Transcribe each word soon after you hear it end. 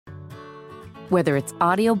Whether it's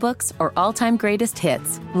audiobooks or all-time greatest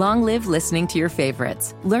hits, long live listening to your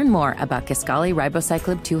favorites. Learn more about Kisqali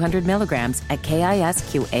Ribociclib 200 milligrams at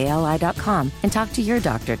KISQALI.com and talk to your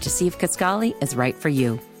doctor to see if Kisqali is right for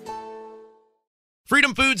you.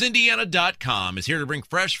 FreedomFoodsIndiana.com is here to bring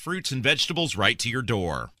fresh fruits and vegetables right to your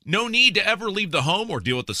door. No need to ever leave the home or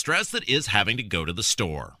deal with the stress that is having to go to the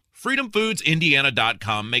store.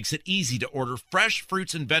 FreedomFoodsIndiana.com makes it easy to order fresh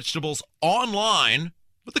fruits and vegetables online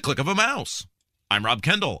with the click of a mouse. I'm Rob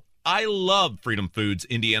Kendall. I love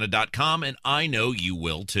FreedomFoodsIndiana.com, and I know you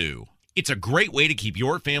will too. It's a great way to keep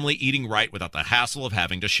your family eating right without the hassle of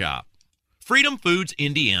having to shop.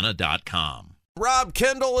 FreedomFoodsIndiana.com. Rob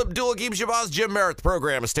Kendall, Abdullah Gib Shabazz, Jim Merritt, the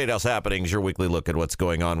program of Statehouse Happenings, your weekly look at what's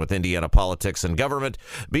going on with Indiana politics and government.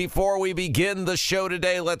 Before we begin the show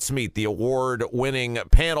today, let's meet the award-winning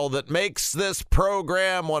panel that makes this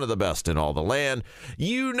program one of the best in all the land.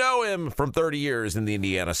 You know him from 30 years in the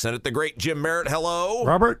Indiana Senate, the great Jim Merritt. Hello.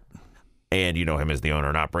 Robert. And you know him as the owner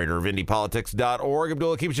and operator of IndyPolitics.org.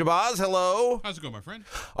 Abdullah Gib Shabazz, hello. How's it going, my friend?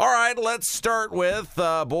 All right, let's start with,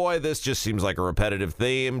 boy, this just seems like a repetitive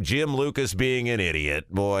theme. Jim Lucas being an idiot.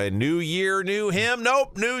 Boy, new year, new him.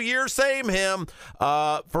 Nope, new year, same him.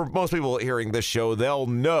 For most people hearing this show, they'll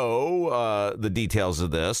know the details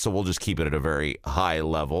of this, so we'll just keep it at a very high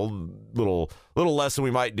level. Little less than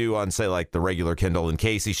we might do on, say, like the regular Kendall and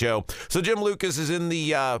Casey show. So Jim Lucas is in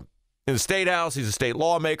the Statehouse. He's a state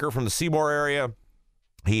lawmaker from the Seymour area.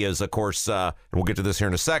 He is, of course, and we'll get to this here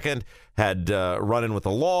in a second, had run-in with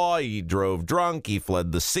the law. He drove drunk. He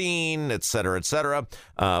fled the scene, et cetera, et cetera.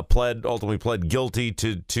 Ultimately pled guilty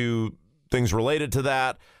to things related to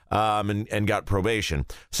that, and got probation.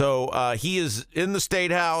 So he is in the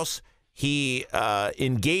Statehouse. He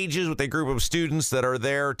engages with a group of students that are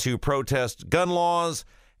there to protest gun laws,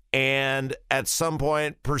 and at some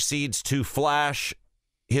point proceeds to flash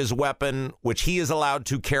his weapon, which he is allowed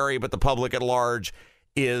to carry, but the public at large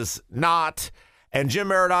is not. And Jim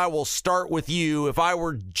Merritt, I will start with you. If I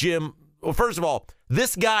were Jim, well, first of all,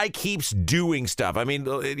 this guy keeps doing stuff. I mean,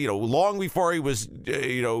 long before he was,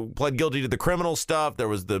 pled guilty to the criminal stuff, there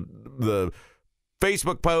was the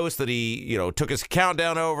Facebook post that he, took his account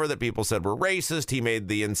down over that people said were racist. He made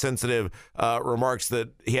the insensitive remarks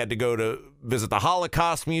that he had to go to visit the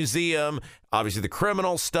Holocaust Museum, obviously the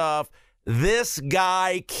criminal stuff. This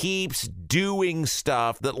guy keeps doing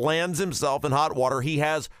stuff that lands himself in hot water. He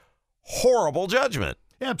has horrible judgment.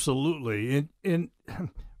 Absolutely. And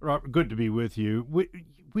Robert, good to be with you.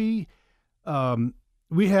 We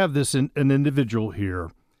have this an individual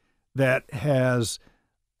here that has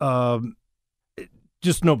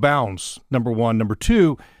just no bounds, number one. Number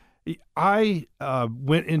two, I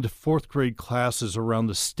went into fourth grade classes around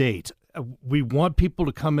the state. We want people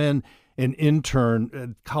to come in and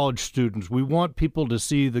intern, college students. We want people to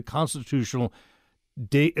see the constitutional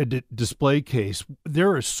display case.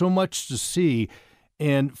 There is so much to see,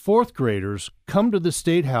 and fourth graders come to the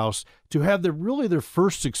Statehouse to have their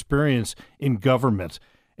first experience in government,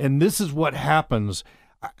 and this is what happens.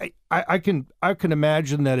 I can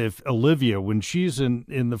imagine that if Olivia, when she's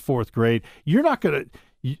in the fourth grade, you're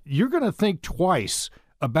gonna think twice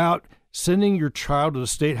about sending your child to the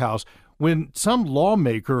Statehouse when some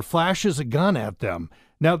lawmaker flashes a gun at them.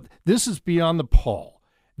 Now, this is beyond the pall.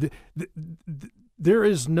 There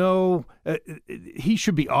is no, he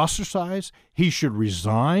should be ostracized. He should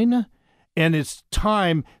resign. And it's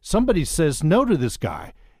time somebody says no to this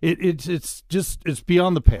guy. It's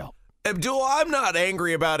beyond the pale. Abdul, I'm not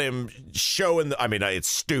angry about him showing, it's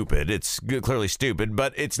stupid. It's clearly stupid,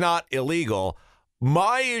 but it's not illegal.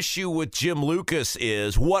 My issue with Jim Lucas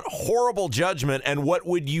is what horrible judgment and what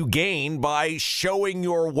would you gain by showing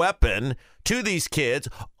your weapon to these kids?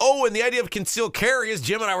 Oh, and the idea of concealed carry, as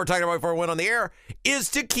Jim and I were talking about before I went on the air,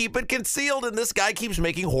 is to keep it concealed, and this guy keeps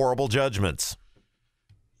making horrible judgments.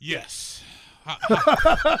 Yes.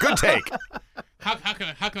 Good take. How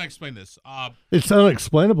can I explain this? It's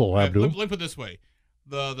unexplainable, Abdul. Let me put it this way.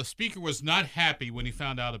 The speaker was not happy when he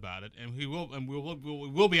found out about it, and we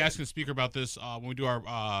will be asking the speaker about this when we do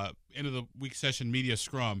our end of the week session media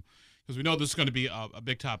scrum, because we know this is going to be a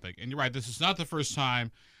big topic. And you're right, this is not the first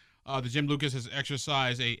time that Jim Lucas has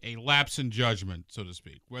exercised a lapse in judgment, so to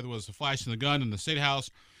speak. Whether it was the flashing the gun in the Statehouse,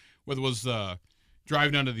 whether it was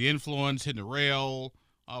driving under the influence, hitting a rail,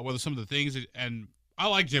 whether some of the things, and I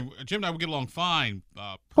like Jim. Jim and I would get along fine.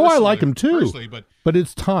 I like him too. Personally, but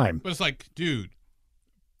it's time. But it's like, dude,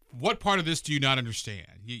 what part of this do you not understand?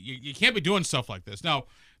 You can't be doing stuff like this. Now,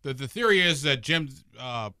 the theory is that Jim,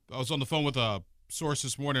 I was on the phone with a source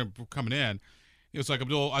this morning coming in. It was like,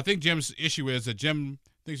 Abdul, I think Jim's issue is that Jim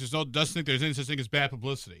doesn't think there's any such thing as bad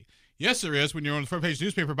publicity. Yes, there is. When you're on the front page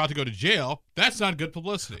newspaper about to go to jail, that's not good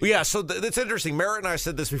publicity. Yeah, so that's interesting. Merritt and I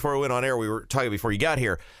said this before we went on air. We were talking before you got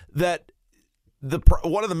here that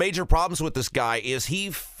one of the major problems with this guy is he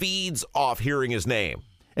feeds off hearing his name.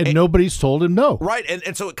 And nobody's told him no. Right,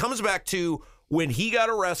 and so it comes back to when he got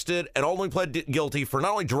arrested and only pled guilty for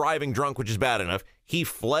not only driving drunk, which is bad enough, he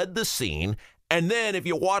fled the scene. And then if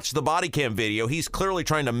you watch the body cam video, he's clearly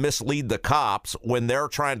trying to mislead the cops when they're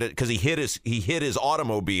trying to, because he hit his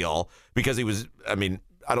automobile because he was, I mean,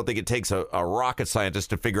 I don't think it takes a rocket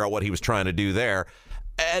scientist to figure out what he was trying to do there.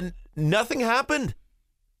 And nothing happened.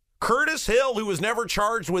 Curtis Hill, who was never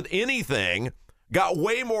charged with anything, got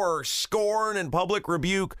way more scorn and public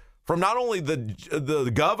rebuke from not only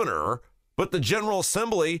the governor, but the General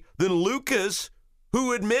Assembly than Lucas,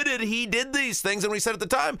 who admitted he did these things. And we said at the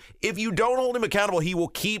time, if you don't hold him accountable, he will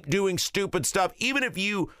keep doing stupid stuff. Even if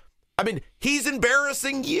he's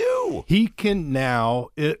embarrassing you. He can now,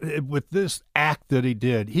 with this act that he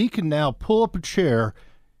did, he can now pull up a chair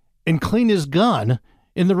and clean his gun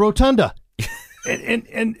in the rotunda.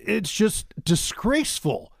 and it's just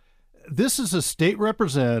disgraceful. This is a state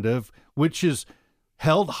representative, which is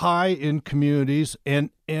held high in communities, and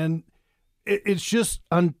it's just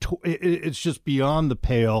beyond the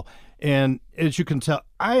pale. And as you can tell,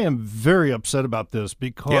 I am very upset about this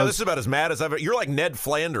because this is about as mad as I've ever. You're like Ned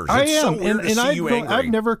Flanders. I it's am, so weird to see you angry. I've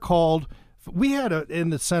never called. We had in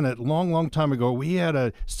the Senate long time ago. We had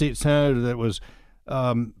a state senator that was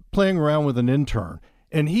playing around with an intern,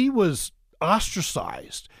 and he was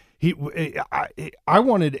ostracized. I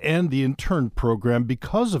wanted to end the intern program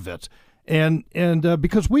because of it, and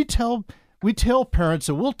because we tell parents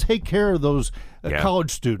that we'll take care of those college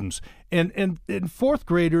students, and fourth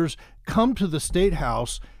graders come to the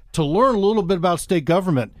Statehouse to learn a little bit about state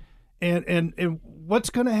government, and what's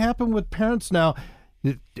going to happen with parents now?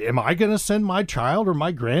 Am I going to send my child or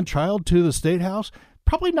my grandchild to the Statehouse?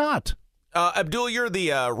 Probably not. Abdul, you're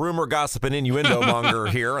the rumor, gossip, and innuendo monger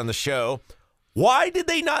here on the show. Why did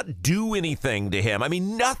they not do anything to him? I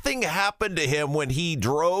mean, nothing happened to him when he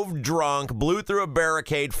drove drunk, blew through a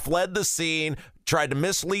barricade, fled the scene, tried to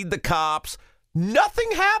mislead the cops.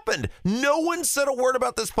 Nothing happened. No one said a word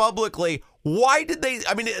about this publicly. Why did they?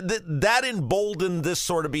 I mean, that emboldened this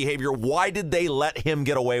sort of behavior. Why did they let him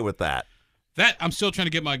get away with that? That I'm still trying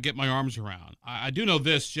to get my arms around. I do know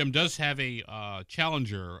this. Jim does have a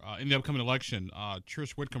challenger in the upcoming election,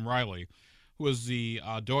 Trish Whitcomb Riley, who was the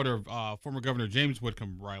daughter of former Governor James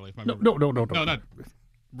Whitcomb Riley. No, not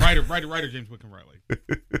writer James Whitcomb Riley.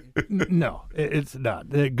 No, it's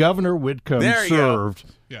not. Governor Whitcomb served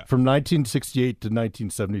from 1968 to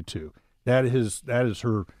 1972. That is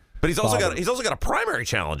her. But he's also got a primary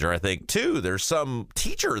challenger, I think, too. There's some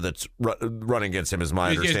teacher that's running against him, is my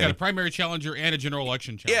understanding. He's got a primary challenger and a general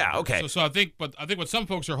election challenger. Yeah, okay. So I think what some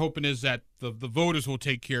folks are hoping is that the voters will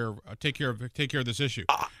take care of this issue.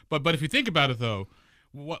 But if you think about it, though,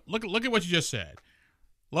 look at what you just said.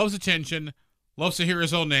 Loves attention, loves to hear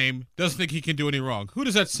his own name, doesn't think he can do any wrong. Who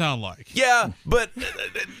does that sound like? Yeah, but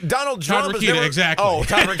Donald Trump Todd Rokita, exactly. Oh,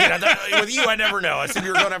 Todd Rokita. With you, I never know. I said you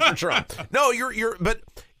were going after Trump. No, you're. But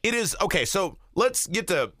it is okay. So let's get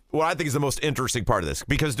to what I think is the most interesting part of this,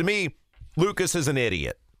 because to me, Lucas is an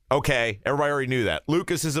idiot. Okay, everybody already knew that.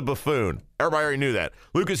 Lucas is a buffoon. Everybody already knew that.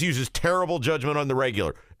 Lucas uses terrible judgment on the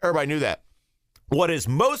regular. Everybody knew that. What is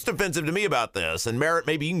most offensive to me about this, and Merritt,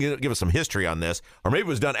 maybe you can give us some history on this, or maybe it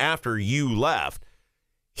was done after you left.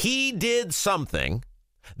 He did something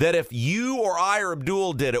that if you or I or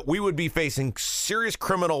Abdul did it, we would be facing serious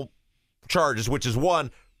criminal charges, which is one,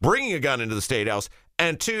 bringing a gun into the Statehouse,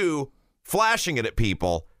 and two, flashing it at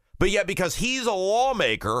people. But yet, because he's a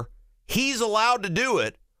lawmaker, he's allowed to do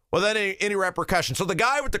it without any repercussion. So the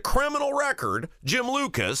guy with the criminal record, Jim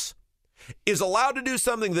Lucas, is allowed to do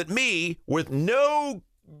something that me, with no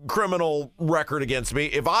criminal record against me,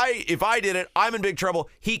 if I did it, I'm in big trouble.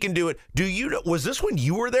 He can do it. Was this when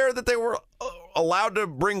you were there that they were allowed to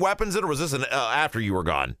bring weapons in, or was this after you were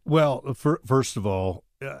gone? Well, first of all,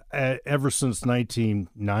 ever since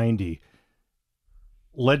 1990,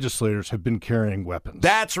 legislators have been carrying weapons.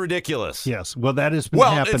 That's ridiculous. Yes. Well, that has been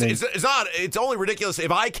happening. It's not. It's only ridiculous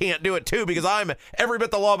if I can't do it too, because I'm every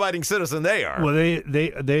bit the law-abiding citizen they are. Well,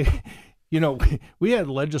 they we had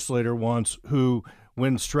a legislator once who,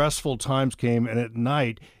 when stressful times came and at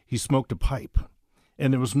night, he smoked a pipe,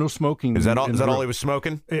 and there was no smoking. Is that all? Is that all he was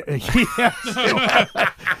smoking? Yes.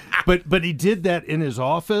 But he did that in his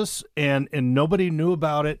office, and nobody knew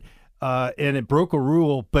about it, and it broke a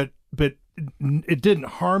rule, but it didn't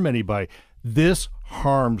harm anybody. This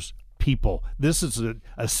harms people. This is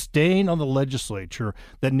a stain on the legislature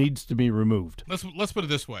that needs to be removed. Let's put it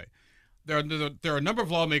this way. there are a number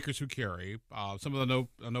of lawmakers who carry. Some of them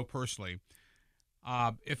I know personally.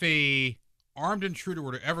 If a armed intruder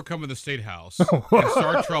were to ever come in the State House and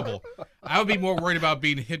start trouble, I would be more worried about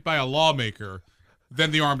being hit by a lawmaker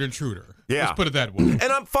than the armed intruder. Yeah. Let's put it that way. And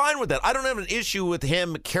I'm fine with that. I don't have an issue with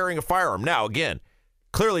him carrying a firearm. Now, again,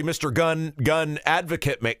 clearly Mr. Gun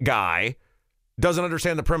advocate guy doesn't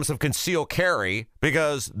understand the premise of concealed carry,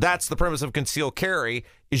 because that's the premise of concealed carry,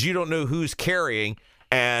 is you don't know who's carrying.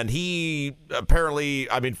 And he apparently,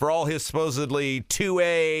 I mean, for all his supposedly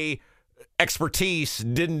 2A expertise,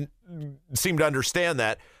 didn't seem to understand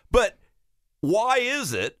that. But why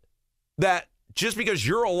is it that just because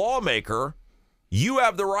you're a lawmaker, you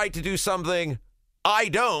have the right to do something I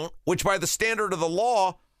don't, which by the standard of the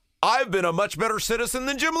law, I've been a much better citizen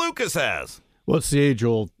than Jim Lucas has? Well, it's the age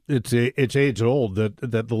old. It's age old that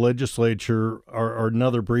the legislature are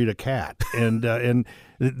another breed of cat, and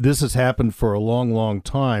this has happened for a long, long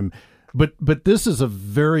time. But this is a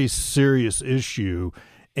very serious issue,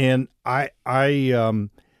 and I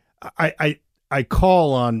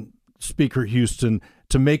call on Speaker Houston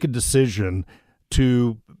to make a decision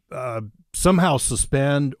to somehow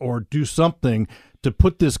suspend or do something to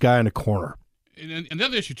put this guy in a corner. And the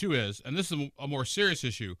other issue too is, and this is a more serious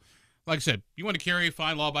issue. Like I said, you want to carry,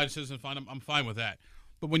 fine, law-abiding citizen, fine. I'm fine with that.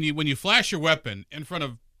 But when you flash your weapon in front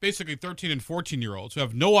of basically 13 and 14-year-olds who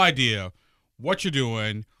have no idea what you're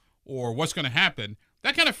doing or what's going to happen,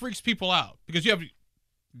 that kind of freaks people out, because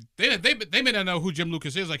they may not know who Jim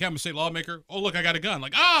Lucas is. Like, I'm a state lawmaker. Oh, look, I got a gun.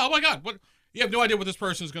 Like, oh my God, what? You have no idea what this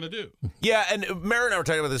person is going to do. Yeah, and Mary and I were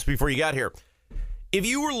talking about this before you got here. If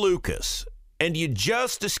you were Lucas and you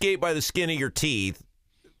just escaped by the skin of your teeth,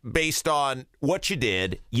 based on what you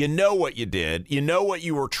did, you know what you did, you know what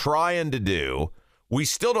you were trying to do. We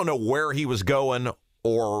still don't know where he was going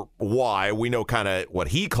or why. We know kind of what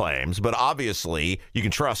he claims, but obviously you can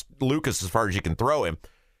trust Lucas as far as you can throw him.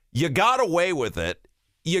 You got away with it.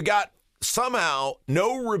 You got somehow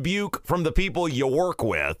no rebuke from the people you work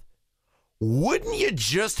with. Wouldn't you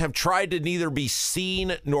just have tried to neither be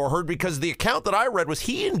seen nor heard? Because the account that I read was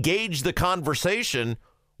he engaged the conversation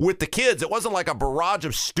with the kids. It wasn't like a barrage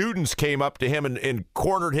of students came up to him and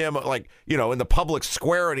cornered him, like, in the public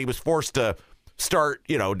square, and he was forced to start,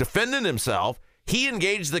 defending himself. He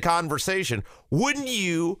engaged the conversation. Wouldn't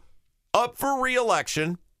you, up for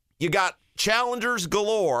re-election, you got challengers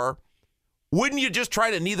galore, wouldn't you just try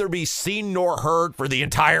to neither be seen nor heard for the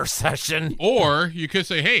entire session? Or you could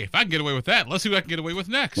say, hey, if I can get away with that, let's see what I can get away with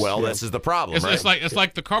next. Well, this is the problem, right? It's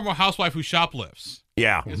like the Carmel housewife who shoplifts.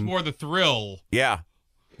 Yeah. It's more the thrill. Yeah.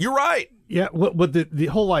 You're right. Yeah, but the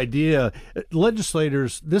whole idea,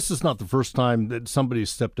 legislators, this is not the first time that somebody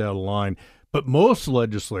stepped out of line, but most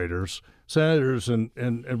legislators, senators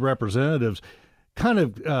and representatives kind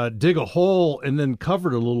of dig a hole and then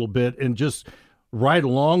cover it a little bit and just ride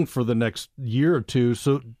along for the next year or two.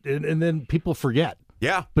 So and then people forget.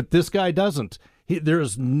 Yeah. But this guy doesn't. There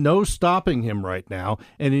is no stopping him right now,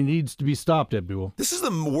 and he needs to be stopped, Abdul. This is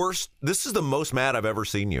the worst. This is the most mad I've ever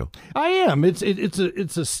seen you. I am. It's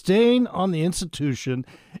a stain on the institution,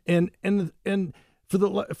 and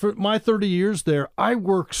for my 30 years there, I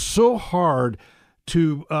worked so hard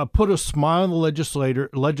to put a smile on the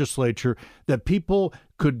legislature that people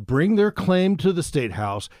could bring their claim to the State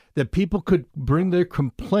House, that people could bring their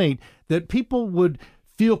complaint, that people would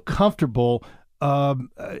feel comfortable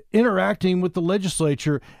interacting with the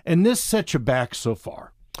legislature, and this set you back so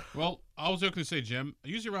far. Well, I was going to say, Jim,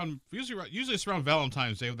 usually it's around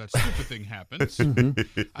Valentine's Day when that stupid thing happens.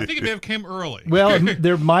 I think it may have came early. Well,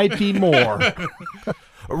 there might be more.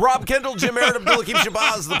 Rob Kendall, Jim Merritt, Abdul-Hakim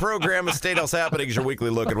Shabazz. The program is Statehouse Happenings, your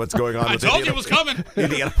weekly look at what's going on with you it was coming.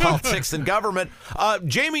 Indiana politics and government.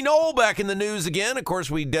 Jamie Knoll back in the news again. Of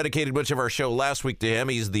course, we dedicated much of our show last week to him.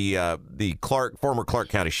 He's the former Clark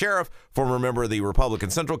County Sheriff, former member of the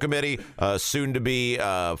Republican Central Committee, soon to be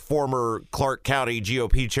former Clark County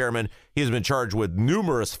GOP chairman. He has been charged with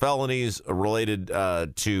numerous felonies related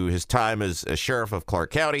to his time as sheriff of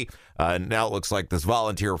Clark County. Now it looks like this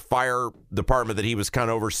volunteer fire department that he was kind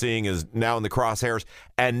of overseeing is now in the crosshairs.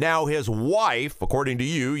 And now his wife, according to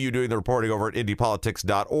you doing the reporting over at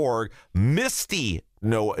indypolitics.org, Misty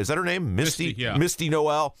Noel, is that her name? Misty? Yeah. Misty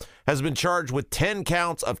Noel has been charged with 10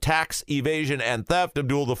 counts of tax evasion and theft.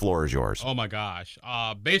 Abdul, the floor is yours. Oh, my gosh.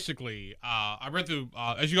 Basically, I read through,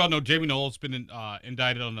 as you all know, Jamie Knoll's been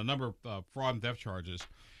indicted on a number of fraud and theft charges.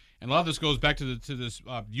 And a lot of this goes back to this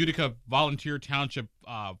Utica Volunteer Township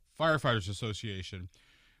Firefighters Association,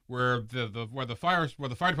 where the fire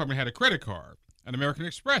department had a credit card, an American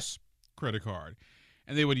Express credit card,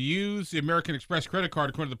 and they would use the American Express credit card,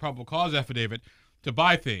 according to the probable cause affidavit, to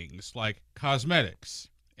buy things like cosmetics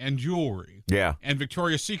and jewelry. Yeah. And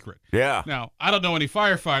Victoria's Secret. Yeah. Now, I don't know any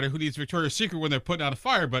firefighter who needs Victoria's Secret when they're putting out a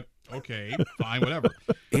fire, but okay, fine, whatever.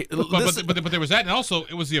 But there was that, and also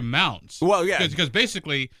it was the amounts. Well, yeah. Because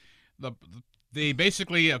basically, they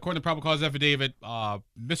basically, according to probable cause affidavit,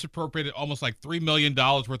 misappropriated almost like $3 million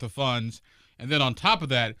worth of funds, and then on top of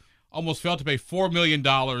that, almost failed to pay $4 million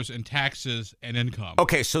in taxes and income.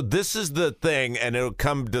 Okay, so this is the thing, and it'll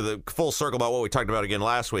come to the full circle about what we talked about again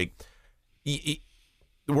last week.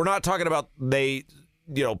 We're not talking about they,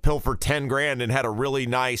 pilfered 10 grand and had a really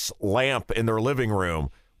nice lamp in their living room.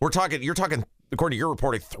 You're talking, according to your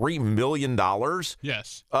reporting, $3 million?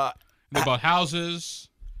 Yes. They bought houses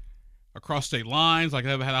across state lines, like they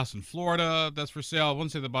have a house in Florida that's for sale. I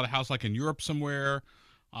wouldn't say they bought a house like in Europe somewhere.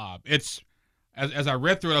 As I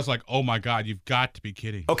read through it, I was like, oh, my God, you've got to be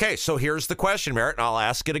kidding. Okay, so here's the question, Merritt, and I'll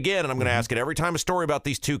ask it again, and I'm going to ask it every time a story about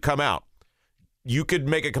these two come out. You could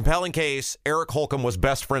make a compelling case Eric Holcomb was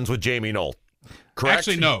best friends with Jamie Knoll, correct?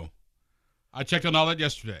 Actually, no. I checked on all that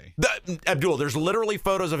yesterday. Abdul, there's literally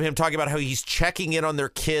photos of him talking about how he's checking in on their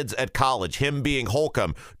kids at college, him being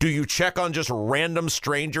Holcomb. Do you check on just random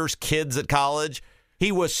strangers' kids at college?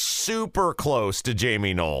 He was super close to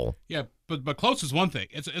Jamie Knoll. Yeah, but close is one thing.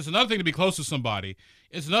 It's another thing to be close to somebody.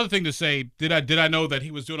 It's another thing to say, did I know that he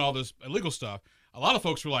was doing all this illegal stuff? A lot of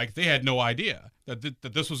folks were like, they had no idea that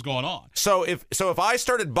this was going on. So if I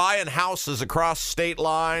started buying houses across state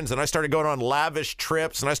lines and I started going on lavish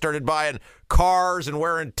trips and I started buying cars and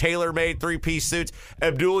wearing tailor-made three-piece suits,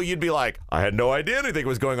 Abdul, you'd be like, I had no idea anything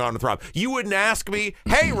was going on with Rob. You wouldn't ask me,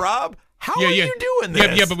 hey, Rob, how are you doing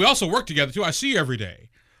this? Yeah, but we also work together, too. I see you every day.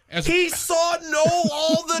 He saw Noel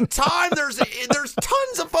all the time. There's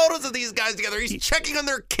tons of photos of these guys together. He's checking on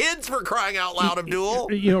their kids, for crying out loud, Abdul.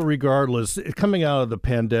 Regardless, coming out of the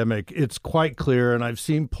pandemic, it's quite clear, and I've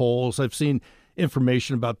seen polls, I've seen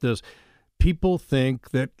information about this. People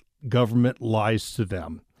think that government lies to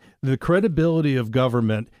them. The credibility of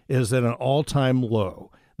government is at an all-time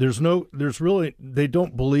low. They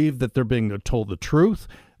don't believe that they're being told the truth.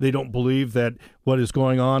 They don't believe that what is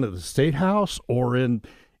going on at the Statehouse or in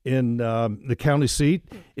the county seat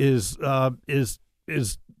is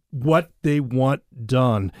what they want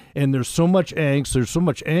done. And there's so much angst, there's so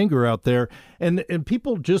much anger out there, and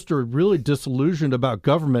people just are really disillusioned about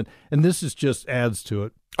government, and this just adds to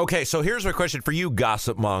it. Okay, so here's my question for you,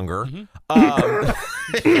 gossip monger.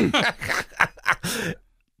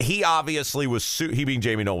 He obviously was, he being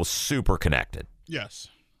Jamie Knoll, was super connected. Yes.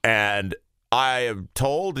 And I am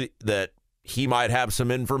told that he might have some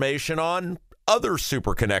information on other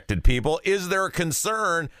super connected people. Is there a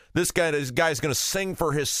concern this guy's going to sing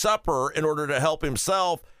for his supper in order to help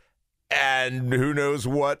himself, and who knows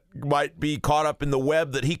what might be caught up in the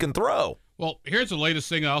web that he can throw? Well, here's the latest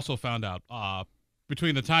thing I also found out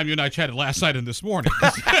between the time you and I chatted last night and this morning,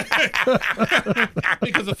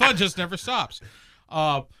 because the fun just never stops.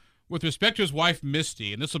 With respect to his wife,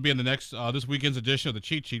 Misty, and this will be in the next this weekend's edition of the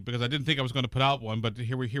Cheat Sheet, because I didn't think I was going to put out one, but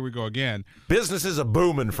here we go again. Business is a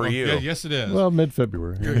booming for you. Yeah, yes, it is. Well,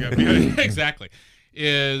 mid-February. Exactly.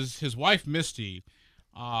 Is his wife, Misty,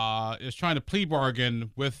 is trying to plea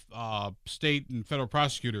bargain with state and federal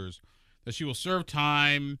prosecutors that she will serve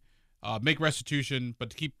time, make restitution,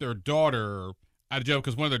 but to keep their daughter out of jail,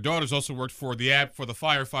 because one of their daughters also worked for the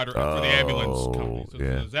firefighter, for the ambulance company. So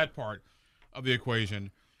there's that part of the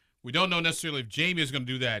equation. We don't know necessarily if Jamie is going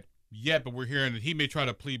to do that yet, but we're hearing that he may try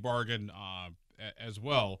to plea bargain as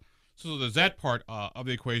well. So there's that part of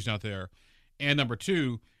the equation out there. And number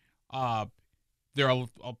two, there are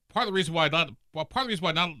part of the reason why not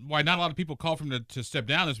a lot of people call for him to step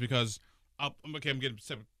down is because I'm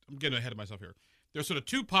getting ahead of myself here. There's sort of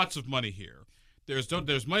two pots of money here. There's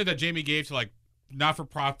money that Jamie gave to like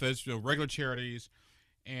not-for-profits, regular charities,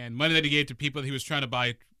 and money that he gave to people that he was trying to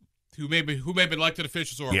buy, who may have been elected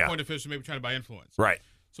officials or appointed officials, maybe trying to buy influence. Right.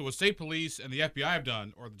 So what state police and the FBI have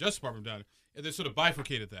done, or the Justice Department have done, is they sort of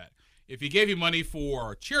bifurcated that. If he gave you money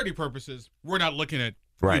for charity purposes, we're not looking at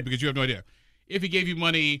you because you have no idea. If he gave you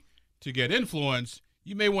money to get influence,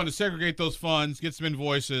 you may want to segregate those funds, get some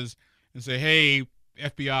invoices, and say, hey,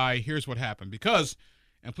 FBI, here's what happened. Because,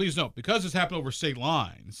 and please note, because this happened over state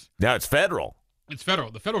lines. Now it's federal. It's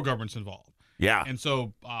federal. The federal government's involved. Yeah. And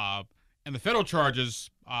so, and the federal charges,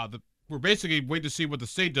 we're basically waiting to see what the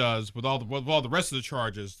state does with all the rest of the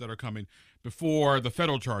charges that are coming before the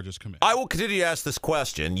federal charges come in. I will continue to ask this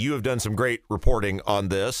question. You have done some great reporting on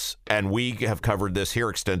this, and we have covered this here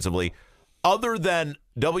extensively. other than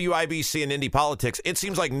WIBC and Indy Politics, it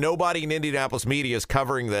seems like nobody in Indianapolis media is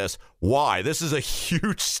covering this. Why? This is a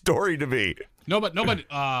huge story to me. Nobody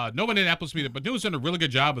in Indianapolis media, but New's done a really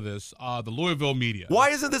good job of this. The Louisville media. Why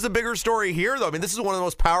isn't this a bigger story here, though? I mean, this is one of the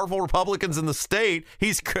most powerful Republicans in the state.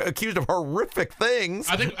 He's accused of horrific things.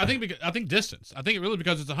 I think distance. I think it really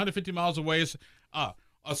because it's 150 miles away. It's,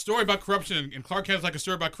 a story about corruption in Clark County is like a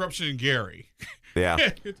story about corruption in Gary.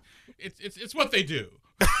 Yeah, it's what they do.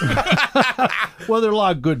 Well, there are a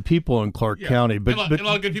lot of good people in Clark County, but and a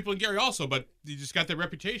lot of good people in Gary also. But you just got that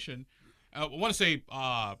reputation. I want to say.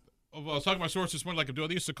 I was talking to my source this morning, like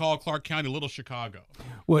they used to call Clark County Little Chicago.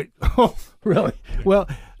 Wait, oh, really? Well,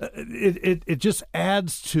 it just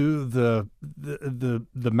adds to the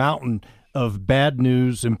mountain of bad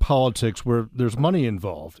news in politics where there's money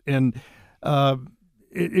involved, and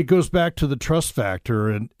it goes back to the trust factor,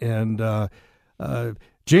 and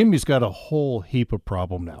Jamie's got a whole heap of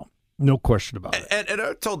problem now. No question about it. And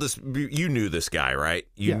I told this, you knew this guy, right?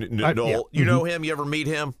 Noel. You know him? You ever meet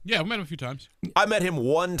him? Yeah, we met him a few times. I met him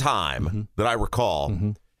one time that I recall,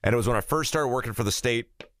 and it was when I first started working for the state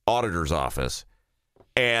auditor's office.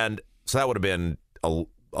 And so that would have been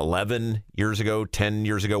 11 years ago, 10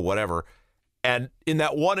 years ago, whatever. And in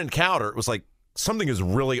that one encounter, it was like, something is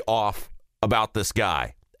really off about this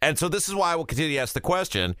guy. And so this is why I will continue to ask the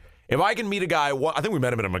question. If I can meet a guy, I think we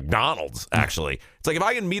met him at a McDonald's, actually. It's like if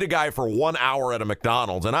I can meet a guy for 1 hour at a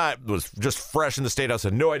McDonald's, and I was just fresh in the Statehouse,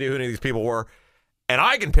 had no idea who any of these people were, and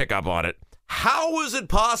I can pick up on it, how is it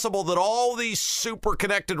possible that all these super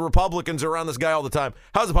connected Republicans are around this guy all the time?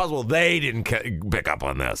 How is it possible they didn't pick up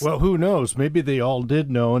on this? Well, who knows? Maybe they all did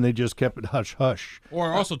know, and they just kept it hush-hush.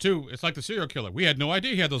 Or also, too, it's like the serial killer. We had no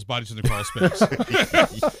idea he had those bodies in the crawl space.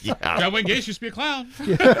 John Wayne Gacy used to be a clown.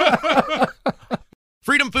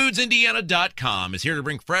 FreedomFoodsIndiana.com is here to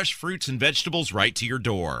bring fresh fruits and vegetables right to your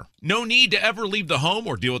door. No need to ever leave the home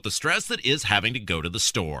or deal with the stress that is having to go to the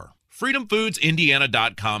store.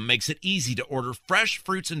 FreedomFoodsIndiana.com makes it easy to order fresh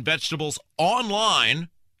fruits and vegetables online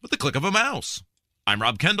with the click of a mouse. I'm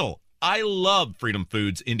Rob Kendall. I love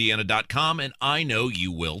FreedomFoodsIndiana.com, and I know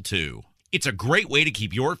you will too. It's a great way to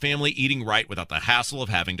keep your family eating right without the hassle of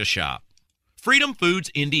having to shop.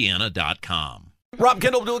 FreedomFoodsIndiana.com. Rob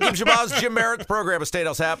Kendall, Abdul Hakim Shabazz, Jim Merritt's program of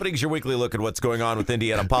Statehouse Happenings, your weekly look at what's going on with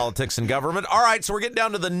Indiana politics and government. All right, so we're getting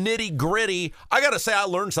down to the nitty-gritty. I got to say, I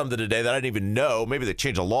learned something today that I didn't even know. Maybe they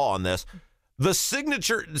changed the law on this. The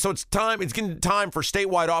signature, so it's getting time for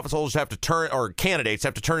statewide office holders to have to turn, or candidates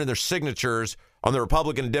have to turn in their signatures on the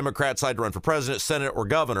Republican and Democrat side to run for president, Senate, or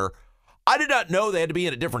governor. I did not know they had to be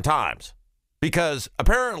in at different times because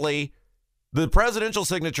apparently the presidential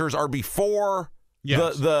signatures are before...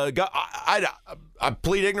 Yes. I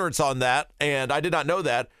plead ignorance on that, and I did not know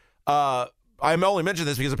that. I'm only mentioning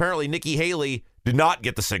this because apparently Nikki Haley did not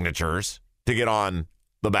get the signatures to get on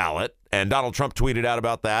the ballot, and Donald Trump tweeted out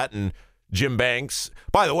about that, and Jim Banks.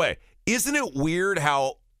 By the way, isn't it weird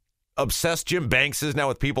how obsessed Jim Banks is now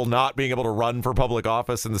with people not being able to run for public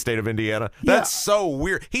office in the state of Indiana? That's so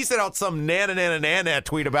weird. He sent out some nana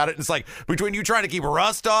tweet about it. And it's like, between you trying to keep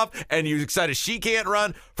Rust off and you excited she can't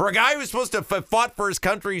run, for a guy who's supposed to have fought for his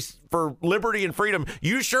country for liberty and freedom,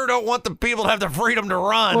 you sure don't want the people to have the freedom to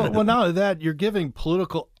run. Well, not only that, you're giving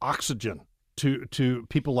political oxygen to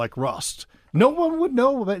people like Rust. No one would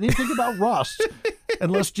know anything about Rust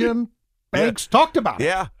unless Jim Banks talked about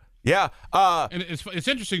it. Yeah. And it's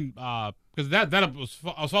interesting because I was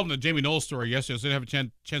following the Jamie Knowles story yesterday, so I didn't have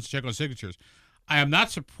a chance to check on signatures. I am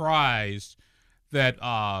not surprised that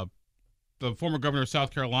the former governor of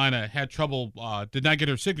South Carolina had trouble, did not get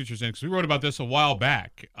her signatures in, because we wrote about this a while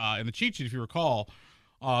back in the cheat sheet, if you recall.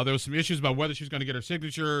 There was some issues about whether she was going to get her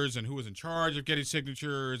signatures and who was in charge of getting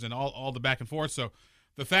signatures and all the back and forth. So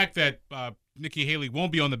the fact that Nikki Haley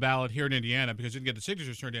won't be on the ballot here in Indiana because she didn't get the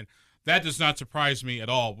signatures turned in, that does not surprise me at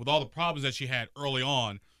all, with all the problems that she had early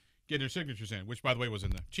on getting her signatures in, which, by the way, was in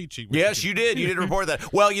the cheat sheet. Yes, you did. You did report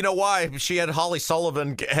that. Well, you know why? She had Holly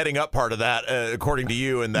Sullivan heading up part of that, according to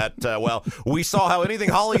you, and that, we saw how anything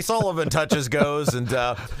Holly Sullivan touches goes. And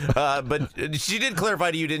but she did clarify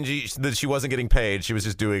to you, didn't she, that she wasn't getting paid. She was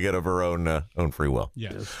just doing it of her own free will.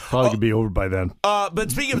 Yes. Probably could be over by then. But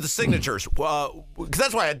speaking of the signatures, because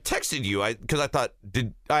that's why I had texted you, because I thought,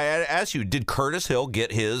 I asked you, did Curtis Hill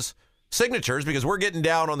get his signatures? Because we're getting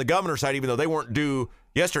down on the governor's side, even though they weren't due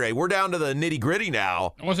yesterday. We're down to the nitty gritty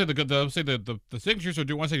now. I want to say the signatures are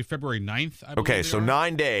due. I want to say February 9th. Okay, so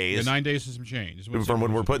 9 days. Yeah, 9 days is some change from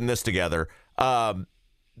when we're putting this together.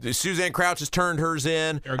 Suzanne Crouch has turned hers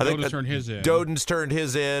in. Eric Doden's turned his in. Doden's turned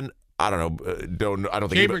his in. I don't know. I don't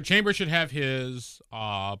think Chambers should have his.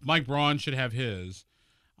 Mike Braun should have his.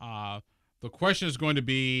 The question is going to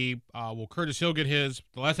be, will Curtis Hill get his?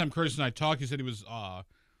 The last time Curtis and I talked, he said he was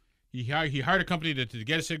he hired a company to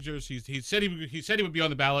get his signatures. He said he would be on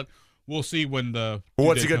the ballot. We'll see when the.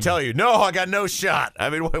 What's he going to tell you? No, I got no shot. I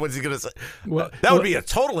mean, what's he going to say? Well, that would be a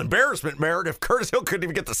total embarrassment, Merritt, if Curtis Hill couldn't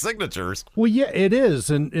even get the signatures. Well, yeah, it is.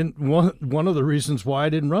 And one of the reasons why I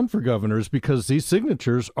didn't run for governor is because these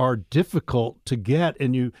signatures are difficult to get.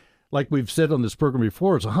 And you, like we've said on this program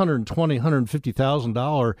before, it's $120,000,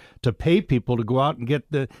 $150,000 to pay people to go out and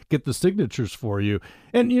get the signatures for you.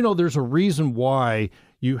 And, you know, there's a reason why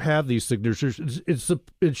you have these signatures.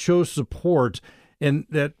 It shows support. And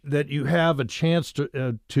that you have a chance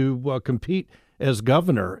to compete as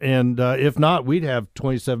governor. And if not, we'd have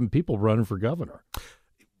 27 people running for governor.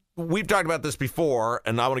 We've talked about this before,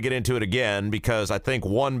 and I want to get into it again because I think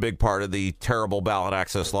one big part of the terrible ballot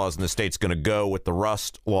access laws in the state's going to go with the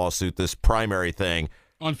Rust lawsuit, this primary thing.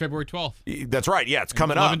 On February 12th. That's right. Yeah, it's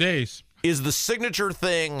coming 11 up. 11 days. Is the signature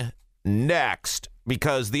thing next?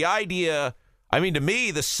 Because the idea... I mean, to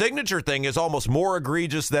me, the signature thing is almost more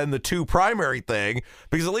egregious than the two primary thing,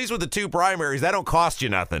 because at least with the two primaries, that don't cost you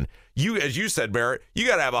nothing. You, as you said, Barrett, you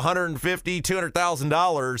got to have $150,000,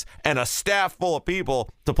 $200,000 and a staff full of people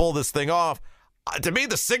to pull this thing off. To me,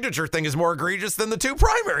 the signature thing is more egregious than the two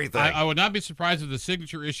primary thing. I would not be surprised if the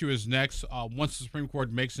signature issue is next once the Supreme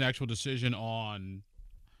Court makes an actual decision on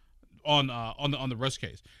the Rust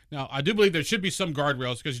case. Now, I do believe there should be some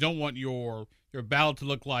guardrails because you don't want your ballot to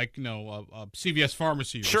look like, you know, a CVS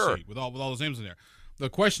pharmacy receipt with all those names in there. The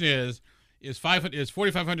question is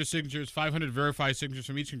 4,500 signatures, 500 verified signatures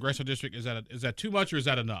from each congressional district, is that too much or is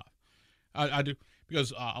that enough? I do,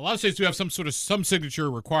 because a lot of states do have some signature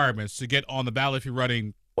requirements to get on the ballot if you're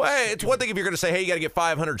running. Well, it's one thing if you're going to say, hey, you got to get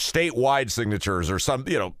 500 statewide signatures or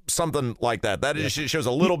something like that. That just shows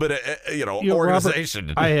a little bit of organization.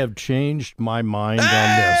 Robert, I have changed my mind on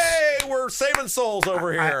this. Hey, we're saving souls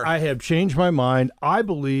over here. I have changed my mind. I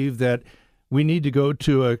believe that we need to go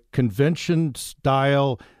to a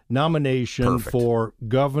convention-style nomination for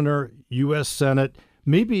governor, U.S. Senate,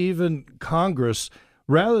 maybe even Congress,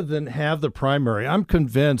 rather than have the primary. I'm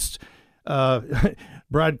convinced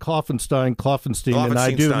Brad Kloffenstein and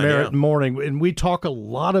I do Merit Morning, and we talk a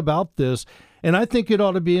lot about this, and I think it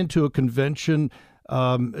ought to be into a convention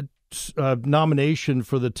nomination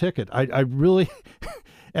for the ticket. I really...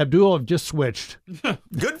 Abdul, I've just switched.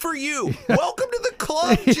 Good for you. Welcome to the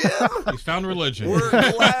club, Jim. He's found religion. We're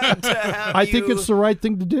glad to have you. I think it's the right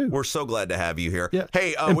thing to do. We're so glad to have you here. Yeah.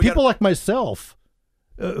 Hey, and people like myself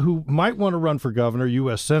who might want to run for governor,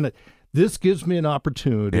 U.S. Senate, this gives me an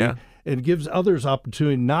opportunity and gives others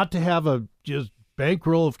opportunity not to have a just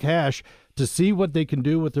bankroll of cash to see what they can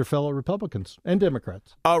do with their fellow Republicans and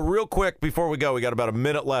Democrats. Real quick before we go, we got about a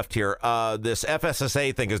minute left here. This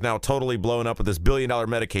FSSA thing is now totally blown up with this $1 billion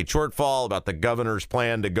Medicaid shortfall, about the governor's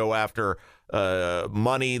plan to go after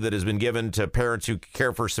money that has been given to parents who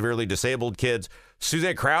care for severely disabled kids.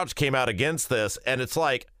 Suzanne Crouch came out against this, and it's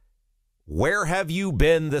like, where have you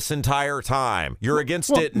been this entire time? You're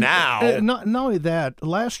against it now. Not only that,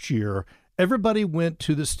 last year, everybody went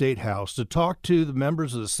to the Statehouse to talk to the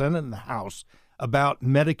members of the Senate and the House about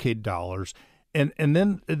Medicaid dollars. And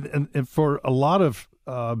then for a lot of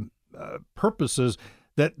purposes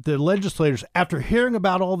that the legislators, after hearing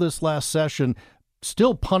about all this last session,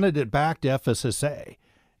 still punted it back to FSSA.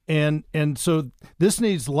 And so this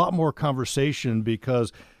needs a lot more conversation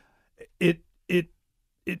because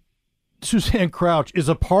Suzanne Crouch is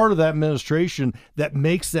a part of that administration that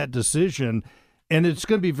makes that decision. And it's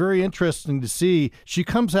going to be very interesting to see. She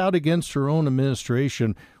comes out against her own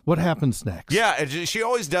administration. What happens next? Yeah, and she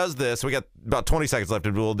always does this. We got about 20 seconds left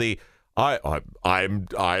to do the. I'm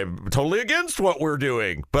totally against what we're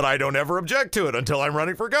doing, but I don't ever object to it until I'm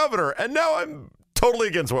running for governor. And now I'm totally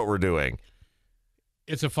against what we're doing.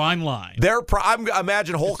 It's a fine line. I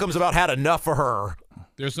imagine Holcomb's about had enough for her.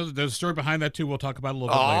 There's a story behind that, too. We'll talk about it a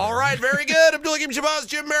little bit later. All right, very good. Abdul Hakim Shabazz,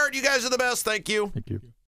 Jim Merritt, you guys are the best. Thank you. Thank you.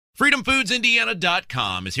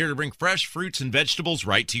 FreedomFoodsIndiana.com is here to bring fresh fruits and vegetables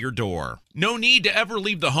right to your door. No need to ever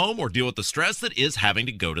leave the home or deal with the stress that is having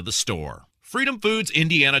to go to the store.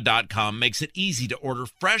 FreedomFoodsIndiana.com makes it easy to order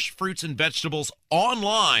fresh fruits and vegetables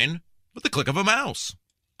online with the click of a mouse.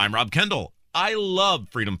 I'm Rob Kendall. I love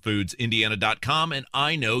FreedomFoodsIndiana.com, and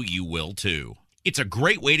I know you will too. It's a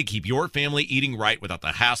great way to keep your family eating right without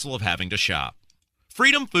the hassle of having to shop.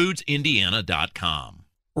 FreedomFoodsIndiana.com.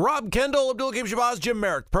 Rob Kendall, Abdul Hakim Shabazz, Jim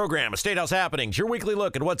Merrick, program, Statehouse Happenings, your weekly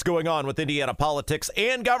look at what's going on with Indiana politics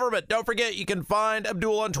and government. Don't forget, you can find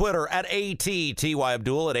Abdul on Twitter at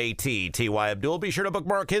ATTYAbdul, at ATTYAbdul. Be sure to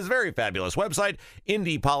bookmark his very fabulous website,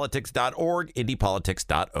 indypolitics.org,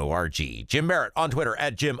 indypolitics.org. Jim Merritt on Twitter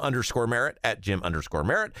at Jim_Merritt, at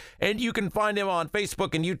Jim_Merritt. And you can find him on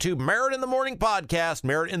Facebook and YouTube, Merritt in the Morning Podcast,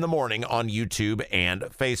 Merritt in the Morning on YouTube and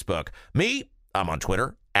Facebook. Me, I'm on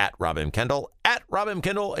Twitter, at Rob M. Kendall,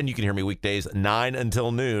 and you can hear me weekdays 9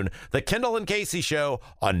 until noon. The Kendall and Casey Show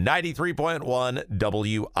on 93.1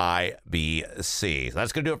 WIBC. So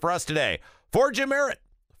that's going to do it for us today. For Jim Merritt,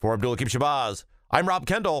 for Abdul Hakim Shabazz, I'm Rob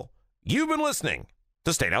Kendall. You've been listening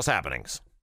to Statehouse Happenings.